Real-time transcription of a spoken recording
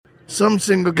some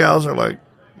single gals are like,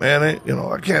 man,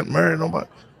 I can't marry nobody.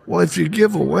 Well, if you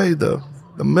give away the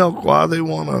milk, why they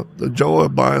want the joy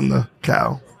of buying the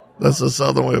cow? That's a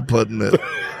southern way of putting it.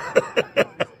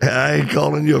 I ain't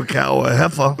calling you a cow a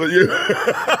heifer.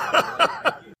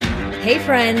 Hey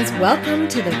friends, welcome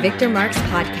to the Victor Marks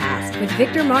Podcast with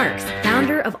Victor Marks,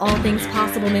 founder of All Things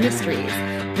Possible Ministries.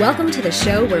 Welcome to the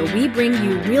show where we bring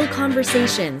you real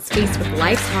conversations faced with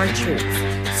life's hard truths,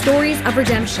 stories of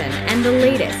redemption, and the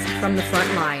latest from the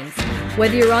front lines.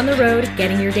 Whether you're on the road,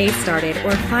 getting your day started,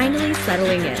 or finally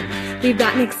settling in, we've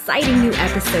got an exciting new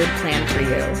episode planned for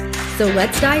you. So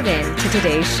let's dive into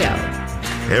today's show.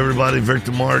 Hey everybody,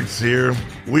 Victor Marks here.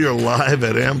 We are live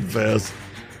at AmFest.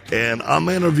 And I'm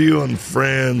interviewing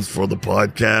friends for the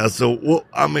podcast. So, we're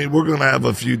going to have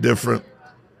a few different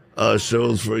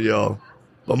shows for y'all.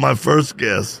 But my first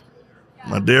guest,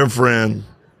 my dear friend,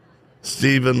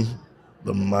 Stephen,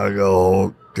 the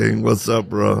MAGA King. What's up,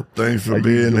 bro? Thanks for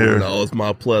being here. No, it's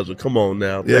my pleasure. Come on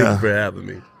now. Thanks for having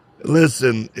me.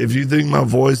 Listen, if you think my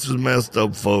voice is messed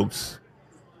up, folks,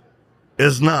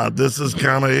 it's not. This is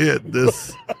kind of it.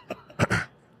 This...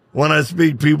 When I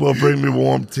speak, people bring me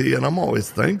warm tea, and I'm always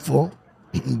thankful.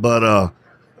 But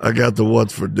I got the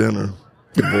what's for dinner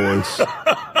voice.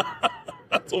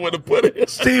 That's the way to put it.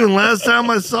 Steven, last time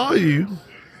I saw you,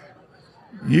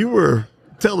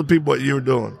 tell the people what you were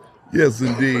doing. Yes,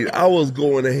 indeed. I was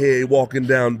going ahead, walking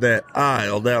down that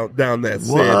aisle, down that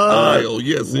said aisle.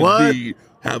 Yes, indeed.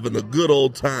 Having a good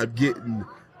old time getting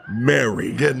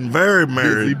married. Getting very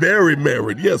married. Very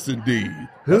married. Yes, indeed.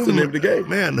 That's the name of the game.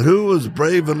 Man, who was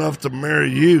brave enough to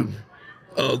marry you?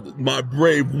 My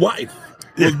brave wife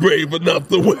was brave enough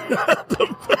to win.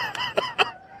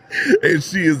 And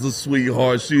she is a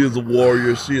sweetheart. She is a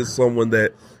warrior. She is someone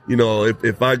that,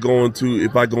 if I go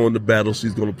into battle,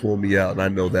 she's going to pull me out. And I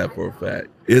know that for a fact.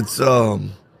 It's a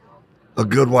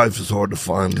good wife is hard to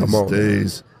find these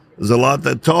days. There's a lot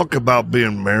that talk about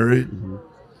being married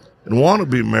and want to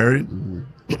be married.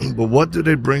 But what do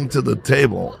they bring to the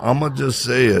table? I'm going to just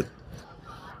say it.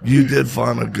 You did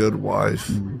find a good wife.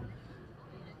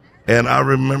 And I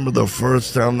remember the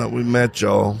first time that we met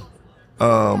y'all.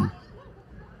 I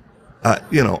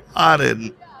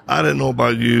didn't know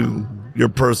about you, your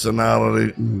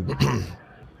personality.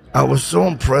 I was so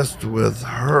impressed with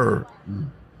her.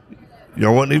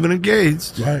 Y'all weren't even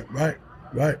engaged. Right.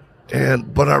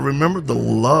 But I remember the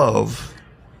love,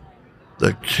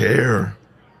 the care,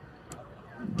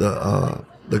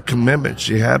 the commitment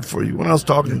she had for you when I was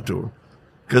talking to her.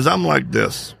 Because I'm like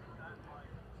this.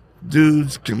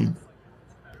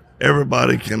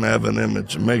 Everybody can have an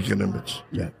image and make an image.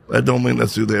 Yeah. That don't mean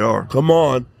that's who they are. Come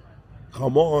on.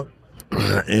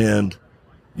 And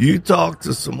you talk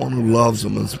to someone who loves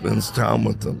them and spends time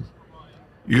with them,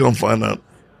 you're going to find out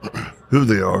who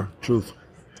they are. Truth.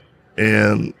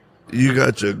 And you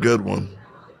got you a good one.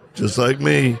 Just like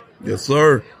me. Yes,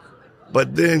 sir.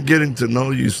 But then getting to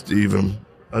know you, Stephen,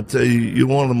 I tell you, you're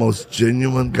one of the most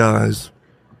genuine guys.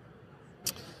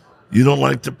 You don't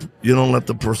let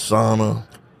the persona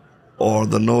or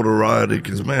the notoriety,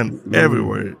 because man,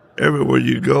 everywhere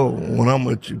you go, when I'm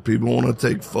with you, people want to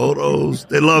take photos.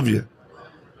 They love you.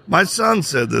 My son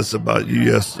said this about you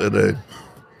yesterday.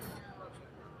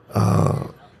 I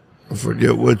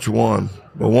forget which one,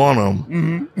 but one of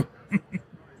them.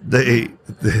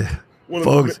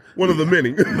 One of the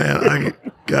many. Man, I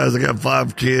got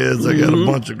 5 kids. I got a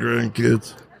bunch of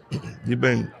grandkids. You've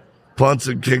been punched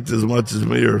and kicked as much as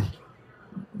me, or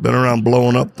been around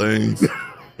blowing up things.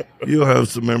 You'll have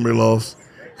some memory loss.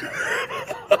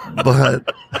 But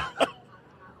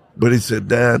he said,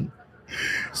 Dad,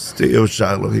 it was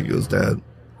Shiloh. He goes, Dad,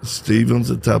 Stephen's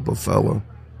the type of fella,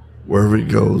 wherever he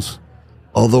goes,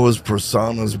 although his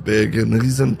persona's big and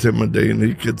he's intimidating,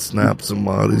 he could snap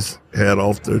somebody's head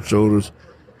off their shoulders.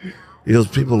 He goes,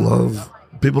 people love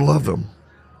him.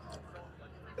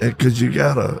 And because you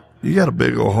got a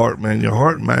big old heart, man. Your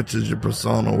heart matches your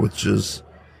persona, which is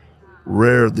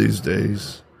rare these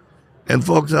days. And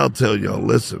folks, I'll tell y'all,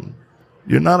 listen,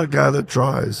 you're not a guy that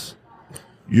tries.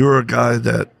 You're a guy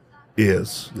that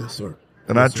is. Yes, sir.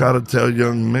 And I try to tell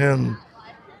young men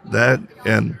that,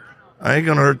 and I ain't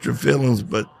going to hurt your feelings,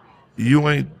 but you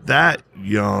ain't that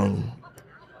young.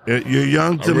 You're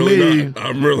young to me.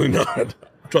 I'm really not.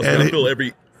 Trust me, I feel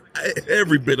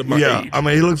every bit of my age. I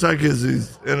mean, he looks like he's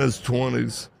in his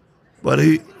 20s. But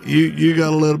you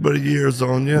got a little bit of years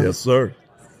on you. Yes, sir.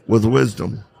 With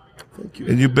wisdom. Thank you.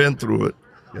 And you've been through it.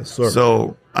 Yes, sir.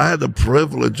 So I had the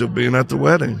privilege of being at the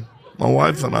wedding, my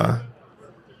wife and I.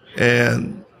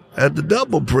 And had the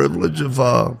double privilege of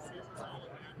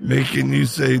making you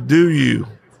say, do you?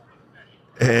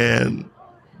 And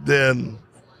then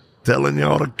telling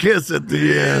y'all to kiss at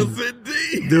the end. Yes,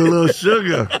 indeed. Do a little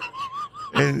sugar.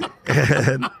 and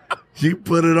you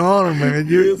put it on her, man.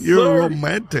 You're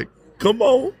romantic. Come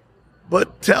on.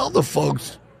 But tell the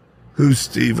folks who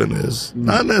Stephen is.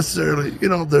 Not necessarily,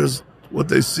 there's what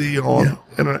they see on,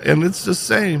 and it's the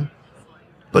same.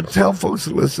 But tell folks to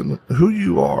listen who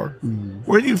you are,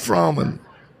 where you from, and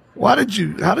how did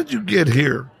you get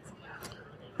here?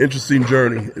 Interesting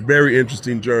journey, very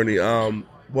interesting journey.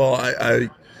 Well, I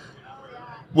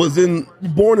was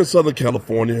born in Southern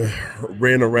California,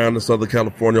 ran around in Southern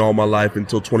California all my life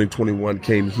until 2021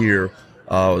 came here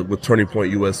with Turning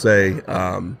Point USA.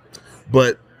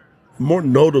 But more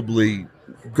notably,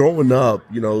 growing up,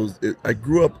 I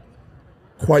grew up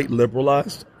quite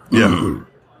liberalized. Yeah.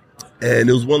 And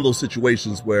it was one of those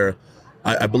situations where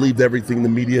I believed everything the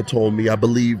media told me. I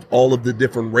believed all of the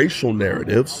different racial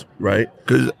narratives, right?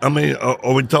 Because,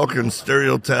 are we talking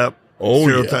stereotype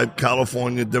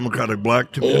California Democratic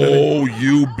Black community? Oh,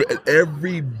 you bet.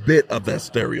 Every bit of that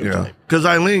stereotype. Because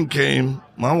Eileen came,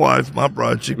 my wife, my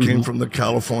bride, she came from the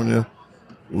California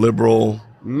liberal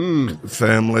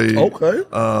family. Okay.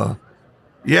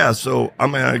 So,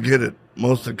 I get it.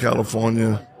 Most of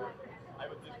California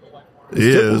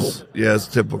it's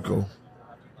typical.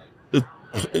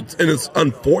 It's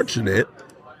unfortunate.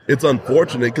 It's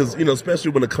unfortunate because,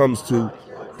 especially when it comes to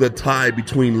the tie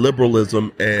between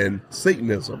liberalism and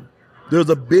Satanism. There's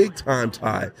a big time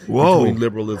tie between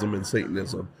liberalism and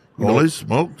Satanism. Holy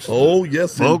smokes. Oh,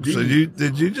 yes, folks, indeed.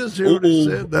 did you just hear what he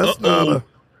said? Yes,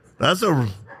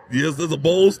 that's a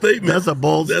bold statement. That's a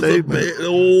bold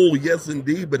statement. Yes,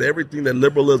 indeed. But everything that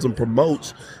liberalism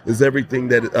promotes is everything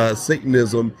that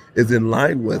Satanism is in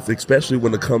line with, especially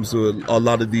when it comes to a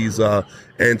lot of these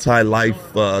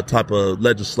anti-life type of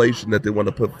legislation that they want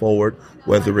to put forward,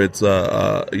 whether it's,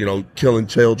 killing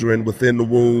children within the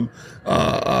womb,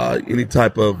 any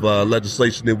type of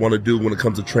legislation they want to do when it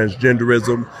comes to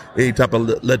transgenderism, any type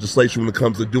of legislation when it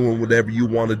comes to doing whatever you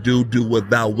want to do what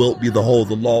thou wilt be the whole of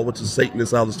the law, which is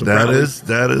Satanist Alistair Crowley.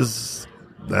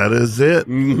 That is it.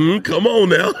 Come on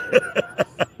now.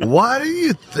 Why do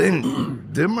you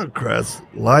think Democrats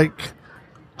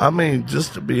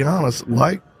just to be honest,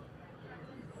 like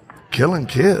killing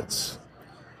kids?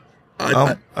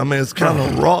 It's kind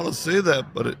of raw to say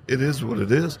that, but it is what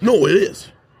it is. No, it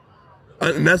is.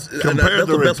 And that's compared to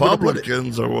the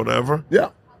Republicans or whatever. Yeah,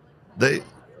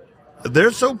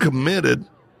 they're so committed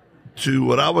to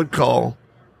what I would call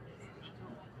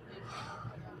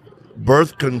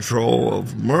birth control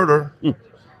of murder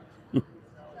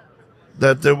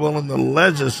that they're willing to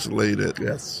legislate it.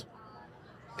 Yes,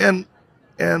 and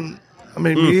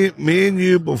me and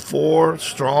you, before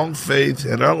strong faith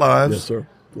in our lives. Yes, sir.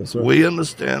 Yes, sir. We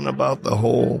understand about the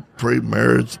whole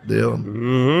pre-marriage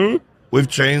deal. We've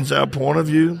changed our point of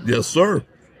view. Yes, sir.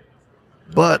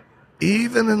 But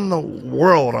even in the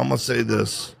world, I'm going to say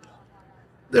this,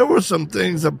 there were some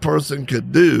things a person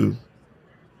could do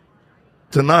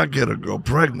to not get a girl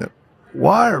pregnant.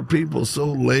 Why are people so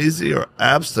lazy or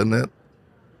abstinent?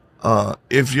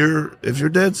 If you're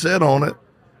dead set on it,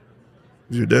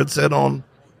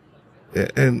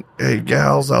 and hey,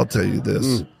 gals, I'll tell you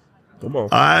this. Come on.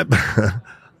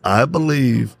 I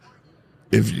believe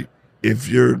if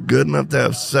you're good enough to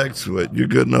have sex with, you're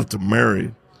good enough to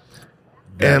marry.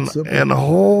 And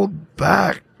hold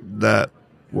back that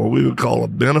what we would call a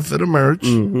benefit of marriage.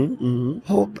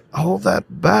 Hold that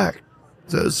back.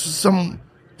 Some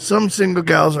single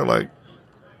gals are like,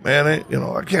 man,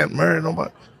 I can't marry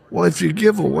nobody. Well, if you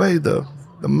give away the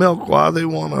milk, why they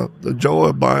want the joy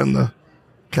of buying the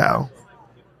cow?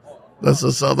 That's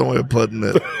a southern way of putting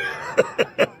it.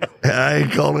 I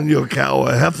ain't calling you a cow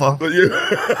a heifer.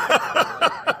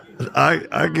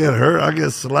 I get hurt. I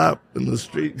get slapped in the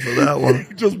street for that one.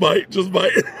 Just bite.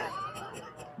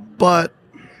 But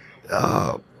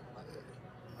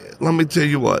let me tell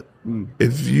you what.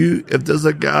 If there's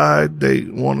a guy they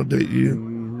want to date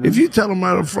you, if you tell them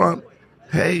right up front,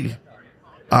 hey,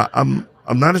 I'm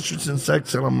not interested in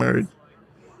sex and I'm married.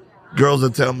 Girls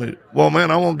will tell me, well,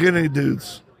 man, I won't get any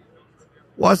dudes.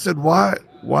 Well, I said, why?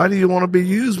 Why do you want to be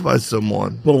used by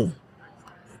someone? Boom.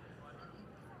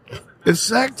 If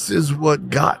sex is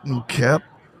what got and kept,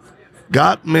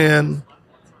 got men,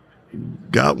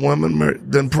 got women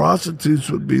married, then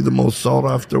prostitutes would be the most sought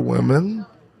after women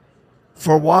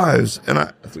for wives. And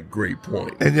that's a great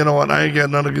point. And you know what? I ain't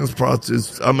got nothing against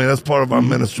prostitutes. I mean, that's part of our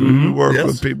ministry. We work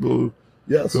with people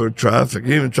who are trafficked,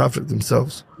 even traffic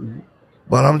themselves.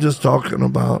 But I'm just talking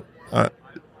about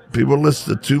people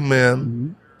listen to two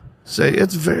men say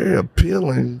it's very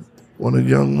appealing when a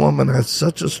young woman has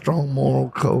such a strong moral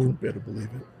code. Better believe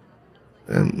it.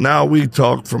 And now we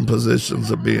talk from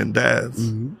positions of being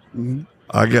dads.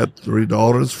 I got 3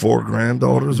 daughters, 4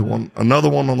 granddaughters, another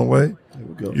one on the way. There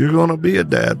we go. You're going to be a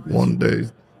dad one day.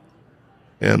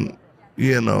 And,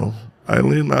 Eileen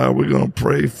and I, we're going to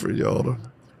pray for y'all to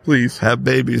Please have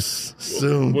babies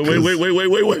soon. Wait.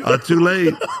 Too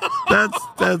late.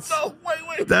 That's No,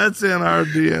 wait. that's in our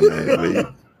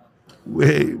DNA.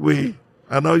 We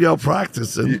I know y'all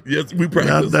practicing. Yes, we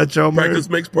practice. Now that y'all practice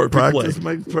married, makes perfect. practice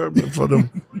play. makes perfect for them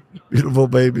beautiful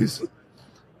babies.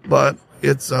 But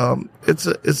it's a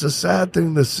sad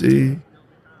thing to see.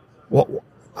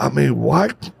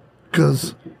 Why?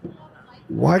 Because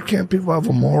why can't people have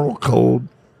a moral code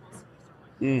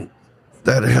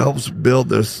that helps build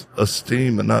their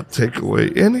esteem and not take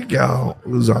away? Any gal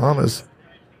who's honest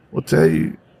will tell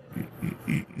you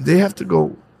they have to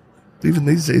go. Even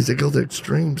these days, they go to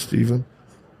extremes, Stephen,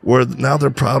 where now they're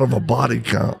proud of a body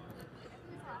count.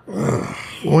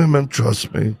 Women,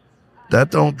 trust me,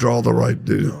 that don't draw the right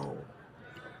dude. No.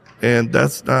 And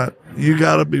that's not, you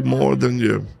got to be more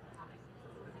than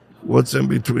what's in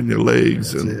between your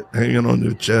legs That's and it. hanging on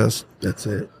your chest. That's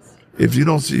it. If you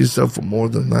don't see yourself for more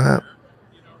than that,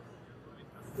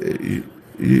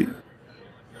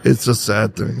 it's a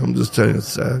sad thing. I'm just telling you it's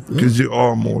sad because you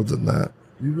are more than that.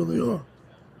 You really are.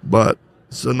 But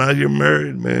so now you're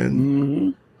married,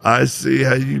 man. I see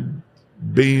how you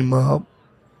beam up,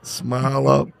 smile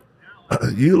up.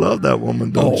 You love that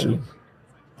woman, don't you?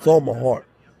 With all my heart.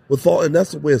 And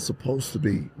that's the way it's supposed to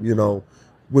be.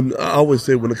 When I always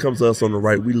say when it comes to us on the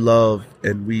right, we love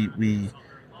and we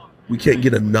can't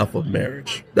get enough of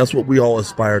marriage. That's what we all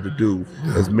aspire to do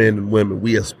as men and women.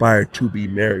 We aspire to be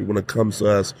married when it comes to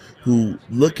us who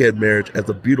look at marriage as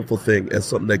a beautiful thing, as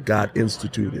something that God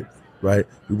instituted. Right?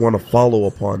 We want to follow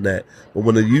upon that. But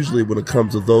when it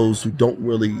comes to those who don't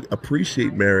really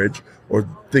appreciate marriage or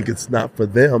think it's not for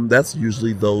them, that's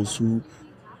usually those who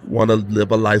want to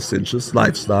live a licentious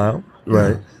lifestyle.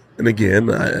 Right? And again,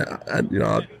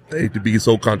 I hate to be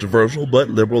so controversial, but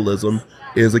liberalism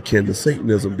is akin to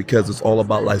Satanism because it's all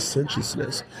about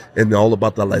licentiousness and all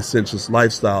about the licentious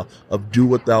lifestyle of do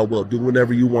what thou wilt, do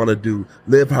whatever you want to do,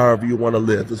 live however you want to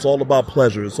live. It's all about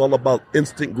pleasure. It's all about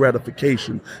instant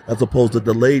gratification as opposed to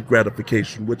delayed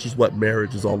gratification, which is what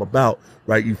marriage is all about,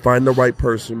 right? You find the right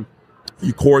person,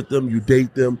 you court them, you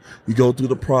date them, you go through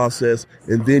the process,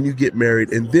 and then you get married,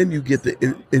 and then you get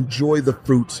to enjoy the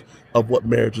fruits of what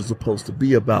marriage is supposed to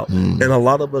be about. And a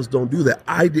lot of us don't do that.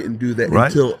 I didn't do that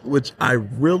until, which I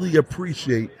really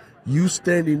appreciate you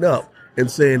standing up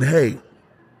and saying, hey,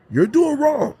 you're doing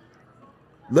wrong.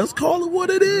 Let's call it what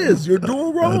it is. You're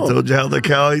doing wrong. I told you how the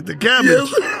cow ate the cabbage.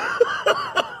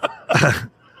 Yes.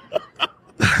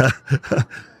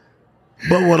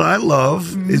 But what I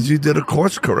love is you did a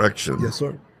course correction. Yes,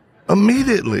 sir.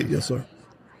 Immediately. Yes, sir.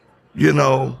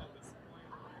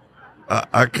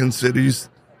 I consider you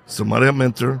somebody a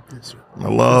mentor, Yes, sir. a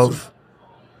love,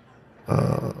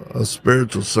 a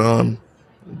spiritual son,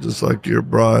 just like your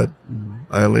bride,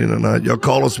 Eileen and I. Y'all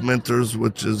call us mentors,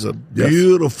 which is a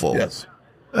beautiful, Yes.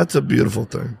 that's a beautiful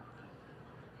thing.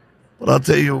 But I'll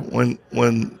tell you,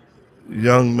 when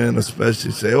young men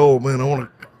especially say, oh man,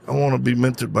 I want to be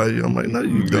mentored by you. I'm like, no,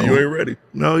 you don't. You ain't ready.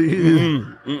 No,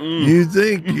 you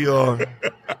think you are.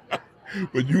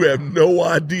 But you have no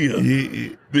idea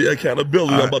the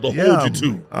accountability I'm about to hold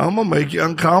you to. I'm going to make you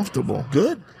uncomfortable.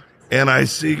 Good. And I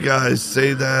see guys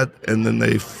say that, and then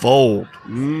they fold.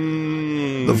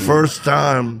 The first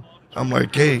time, I'm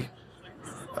like, hey,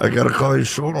 I got to call you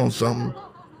short on something.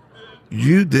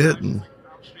 You didn't.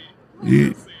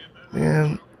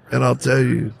 And I'll tell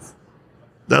you,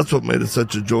 that's what made it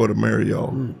such a joy to marry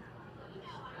y'all.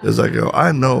 Is I go,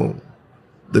 I know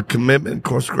the commitment,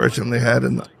 course correction they had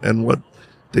and what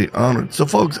they honored. So,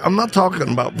 folks, I'm not talking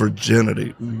about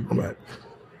virginity. Right.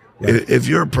 If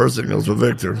you're a person that goes with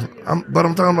Victor, but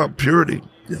I'm talking about purity.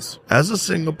 Yes. As a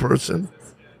single person,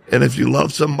 and if you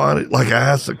love somebody, like I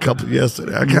asked a couple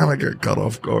yesterday, I kind of got caught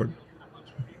off guard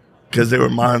because they were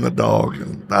minding the dog.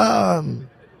 And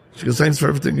she goes, thanks for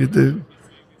everything you do.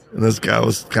 And this guy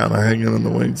was kind of hanging in the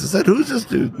wings. I said, who's this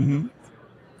dude? And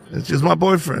she's my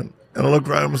boyfriend. And I looked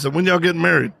right at him and said, when y'all getting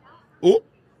married? Oh.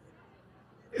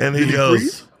 And he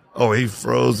goes, he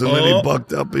froze. And then he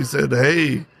bucked up. He said,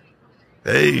 hey,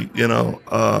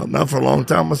 not for a long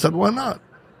time. I said, why not?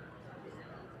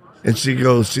 And she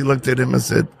looked at him and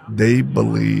said, they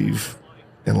believe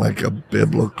in like a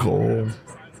biblical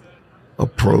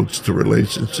approach to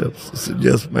relationships. I said,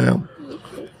 yes, ma'am.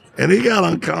 And he got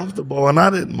uncomfortable, and I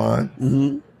didn't mind.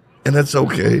 And it's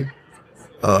okay.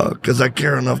 Because I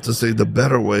care enough to say the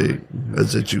better way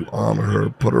is that you honor her,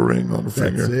 put a ring on her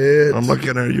finger. It. I'm looking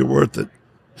at her, you're worth it.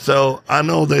 So I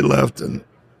know they left and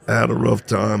had a rough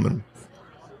time, and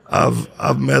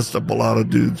I've messed up a lot of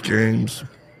dudes' games.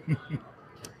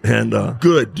 And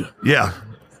Good. yeah,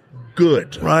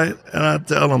 Good. right. And I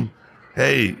tell them,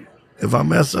 hey, if I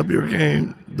mess up your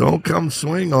game, don't come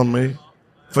swing on me.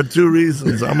 For two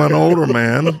reasons: I'm an older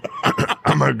man,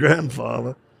 I'm a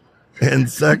grandfather, and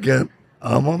second,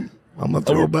 I'm a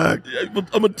throwback. I'm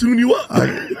gonna tune you up.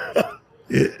 And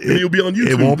you'll be on YouTube.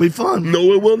 It won't be fun.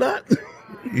 No, it will not.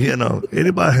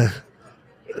 Anybody.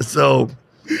 So,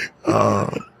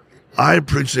 I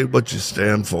appreciate what you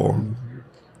stand for.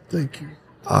 Thank you.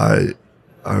 I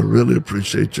really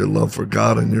appreciate your love for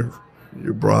God and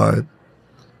your bride,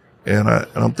 and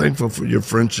I'm thankful for your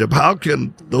friendship. How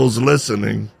can those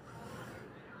listening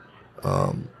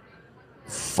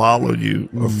follow you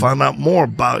or find out more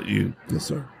about you? Yes,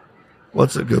 sir.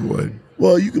 What's a good way?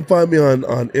 Well, you can find me on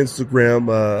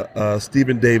Instagram,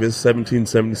 Stephen Davis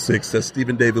 1776. That's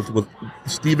Stephen Davis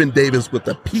with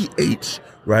a PH,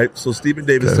 right? So Stephen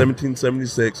Davis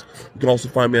 1776. You can also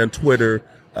find me on Twitter,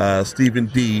 Stephen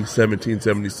D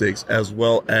 1776, as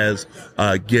well as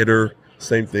Getter.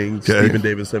 Same thing, Stephen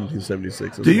Davis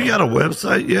 1776. Do you got a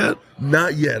website yet?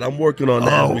 Not yet. I'm working on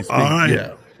that as we speak. All right.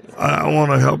 Yeah. I want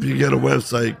to help you get a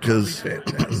website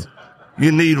because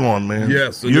you need one, man.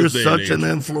 Yes, you're such an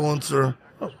influencer.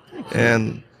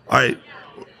 And all right,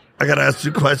 I got to ask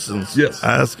you questions. Yes,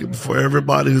 I ask it for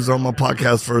everybody who's on my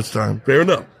podcast first time. Fair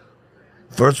enough.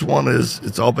 First one is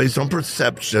it's all based on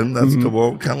perception. That's the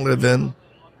world we kind of live in.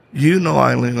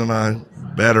 Eileen and I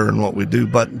better in what we do,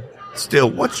 but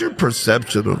still, what's your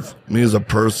perception of me as a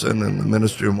person and the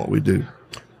ministry and what we do?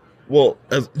 Well,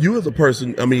 as a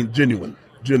person, I mean, genuine,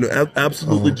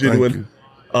 absolutely genuine.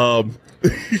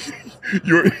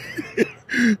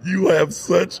 You have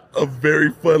such a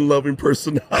very fun-loving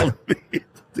personality.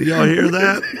 Do y'all hear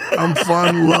that? I'm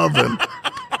fun-loving.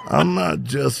 I'm not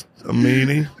just a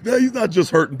meanie. No, he's not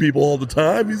just hurting people all the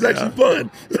time. He's actually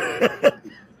fun.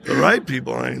 The right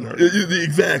people ain't hurting.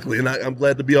 Exactly, and I'm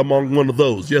glad to be among one of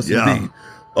those. Yes, indeed.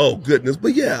 Oh, goodness.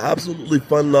 But yeah, absolutely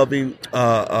fun-loving.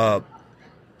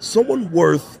 Someone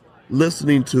worth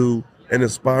listening to and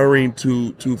aspiring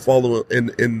to follow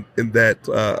in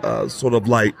that sort of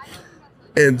light.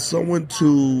 And someone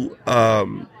to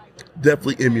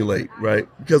definitely emulate, right?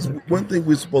 Because one thing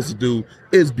we're supposed to do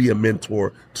is be a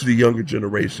mentor to the younger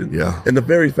generation. Yeah. And the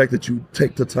very fact that you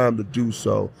take the time to do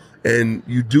so, and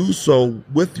you do so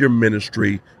with your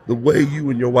ministry, the way you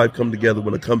and your wife come together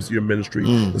when it comes to your ministry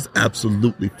is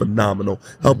absolutely phenomenal.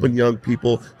 Helping young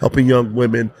people, helping young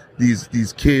women,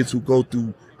 these kids who go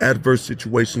through adverse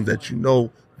situations that you know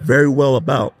very well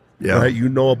about. Yeah. Right? You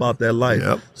know about that life.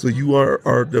 Yep. So you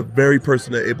are the very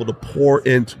person that able to pour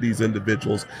into these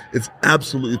individuals. It's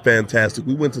absolutely fantastic.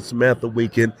 We went to Samantha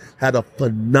Weekend, had a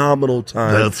phenomenal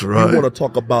time. That's right. You want to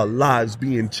talk about lives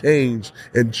being changed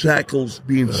and shackles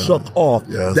being shook off.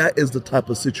 Yes. That is the type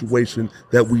of situation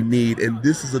that we need. And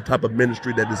this is the type of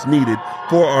ministry that is needed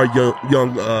for our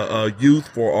young youth,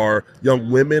 for our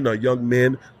young women, our young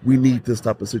men. We need this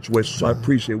type of situation. So I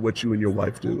appreciate what you and your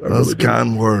wife do. That's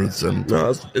kind words. And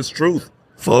no, it's truth.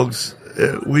 Folks,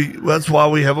 that's why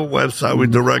we have a website. We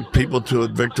direct people to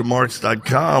it,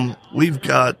 victormarks.com. We've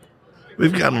got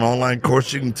an online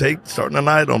course you can take starting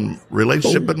tonight on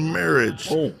relationship and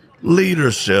marriage,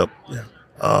 leadership,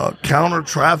 counter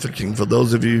trafficking for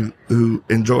those of you who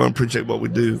enjoy and appreciate what we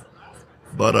do.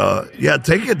 But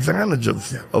take advantage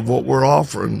of what we're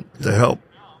offering to help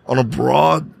on a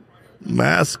broad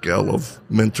mass scale of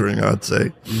mentoring, I'd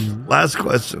say. Last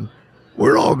question.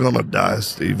 We're all going to die,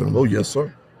 Stephen. Oh, yes,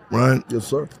 sir. Right? Yes,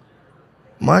 sir.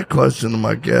 My question to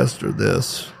my guests are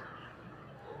this.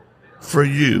 For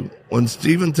you, when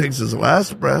Stephen takes his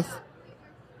last breath,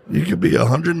 you could be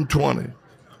 120.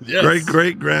 Yes.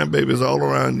 Great grandbabies all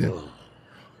around you.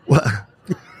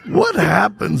 What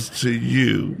happens to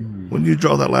you when you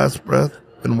draw that last breath,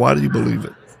 and why do you believe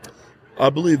it? I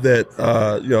believe that,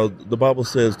 the Bible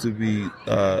says to be,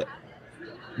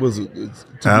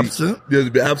 absent? To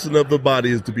be absent of the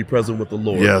body is to be present with the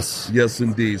Lord. Yes. Yes,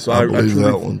 indeed. So I truly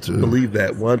that one too. Believe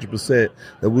that 100%,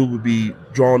 that we would be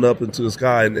drawn up into the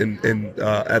sky and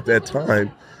at that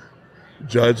time,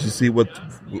 judge to see where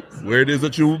it is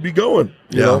that you will be going.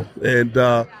 You know? And,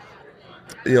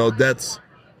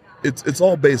 it's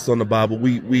all based on the Bible.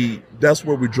 We that's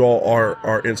where we draw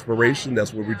our inspiration.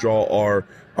 That's where we draw our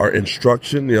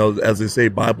instruction. As they say,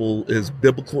 Bible is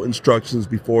biblical instructions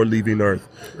before leaving earth.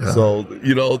 Yeah. So,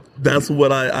 that's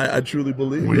what I truly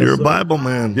believe. Well, you're a Bible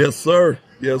man. Yes, sir.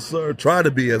 Yes, sir. Try to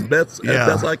be as best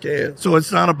I can. So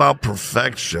it's not about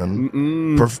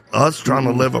perfection. Us trying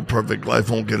to live a perfect life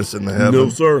won't get us into heaven. No,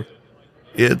 sir.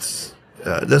 It's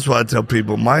That's why I tell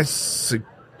people my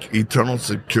eternal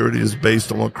security is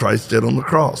based on what Christ did on the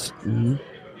cross. Mm-hmm.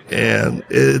 And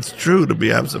it's true, to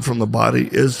be absent from the body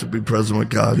is to be present with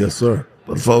God. Yes, sir.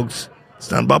 But folks,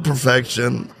 it's not about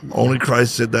perfection. Only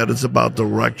Christ said that. It's about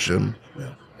direction.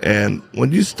 Yeah. And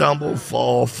when you stumble,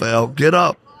 fall, fail, get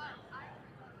up.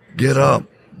 Get up.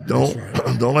 Don't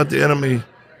let the enemy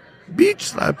beach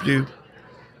slap you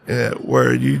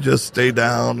where you just stay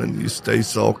down and you stay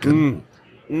sulking.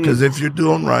 Because if you're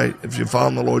doing right, if you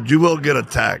follow the Lord, you will get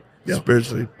attacked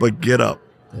spiritually, but get up.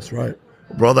 That's right.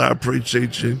 Brother, I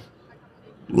appreciate you.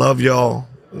 Love y'all.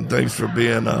 And thanks for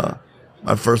being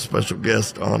my first special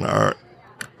guest on our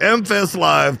AmFest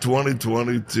Live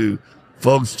 2022.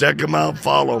 Folks, check him out.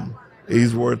 Follow him.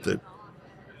 He's worth it.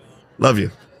 Love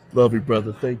you. Love you,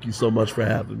 brother. Thank you so much for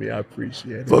having me. I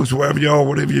appreciate it. Folks, wherever you are,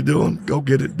 whatever you're doing, go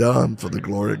get it done for the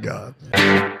glory of God.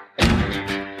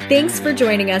 Thanks for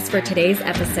joining us for today's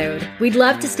episode. We'd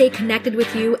love to stay connected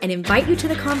with you and invite you to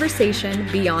the conversation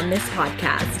beyond this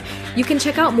podcast. You can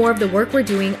check out more of the work we're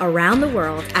doing around the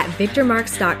world at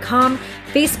victormarks.com,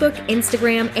 Facebook,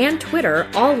 Instagram, and Twitter,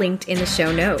 all linked in the show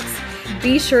notes.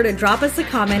 Be sure to drop us a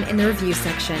comment in the review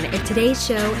section if today's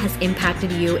show has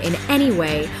impacted you in any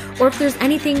way, or if there's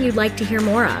anything you'd like to hear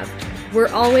more of. We're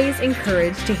always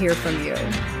encouraged to hear from you.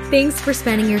 Thanks for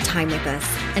spending your time with us.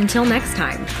 Until next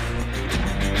time.